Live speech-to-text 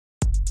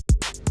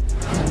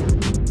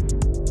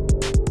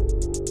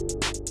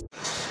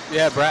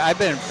Yeah, Brett, I've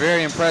been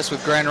very impressed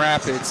with Grand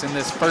Rapids in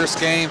this first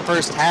game,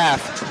 first half.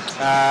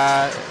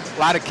 A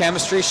lot of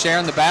chemistry,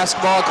 sharing the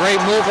basketball. Great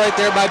move right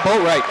there by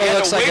Boatright. He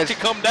looks like to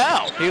come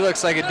down. He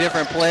looks like a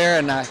different player,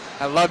 and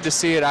I love to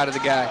see it out of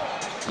the guy.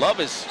 Love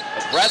his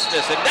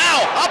aggressiveness, and now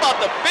how about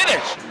the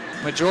finish?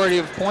 Majority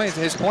of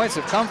his points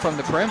have come from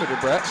the perimeter,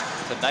 Brett.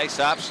 It's a nice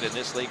option in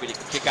this league when you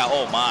can kick out.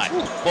 Oh my!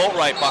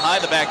 Boatright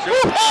behind the back.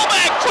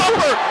 Pullback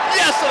jumper.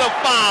 Yes, and a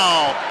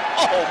foul.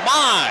 Oh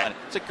my!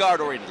 It's a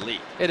guard-oriented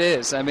league. It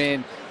is. I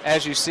mean,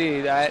 as you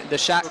see, the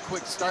shot. A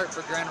quick start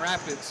for Grand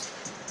Rapids.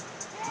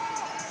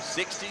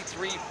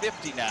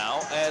 63-50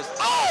 now as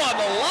on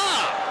the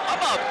lob. How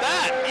about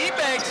that?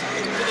 Ebanks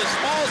to the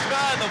smallest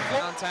guy in the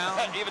floor. Downtown.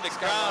 Even the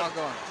crowd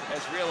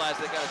has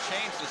realized they got to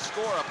change the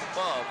score up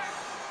above.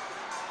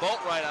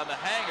 Boatright on the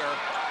hanger,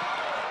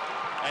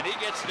 and he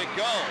gets to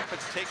go. It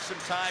takes some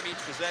time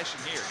each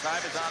possession here. Time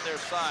is on their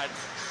side,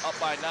 up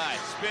by 9.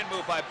 Spin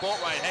move by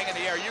Boatright, hang in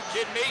the air. Are you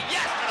kidding me?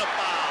 Yes, and a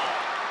foul.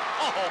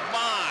 Oh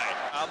my!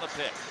 On the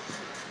pick.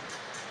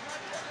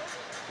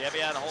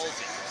 Devion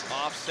Holsey,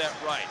 offset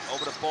right,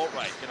 over to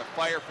Boatright. Gonna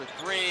fire for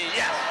 3.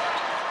 Yes!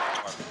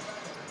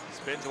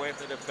 Spins away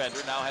from the defender,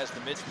 now has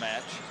the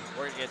mismatch.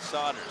 Working against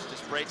Saunders,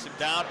 just breaks him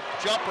down.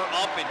 Jumper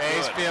up and good.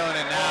 He's feeling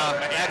it now.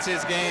 That's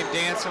his game,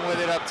 dancing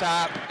with it up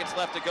top. It's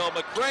left to go.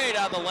 McCray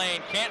down the lane,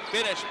 can't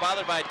finish,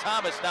 bothered by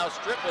Thomas. Now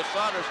stripped with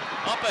Saunders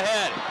up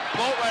ahead.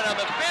 Boatright on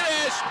the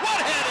finish.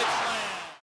 One-handed slam.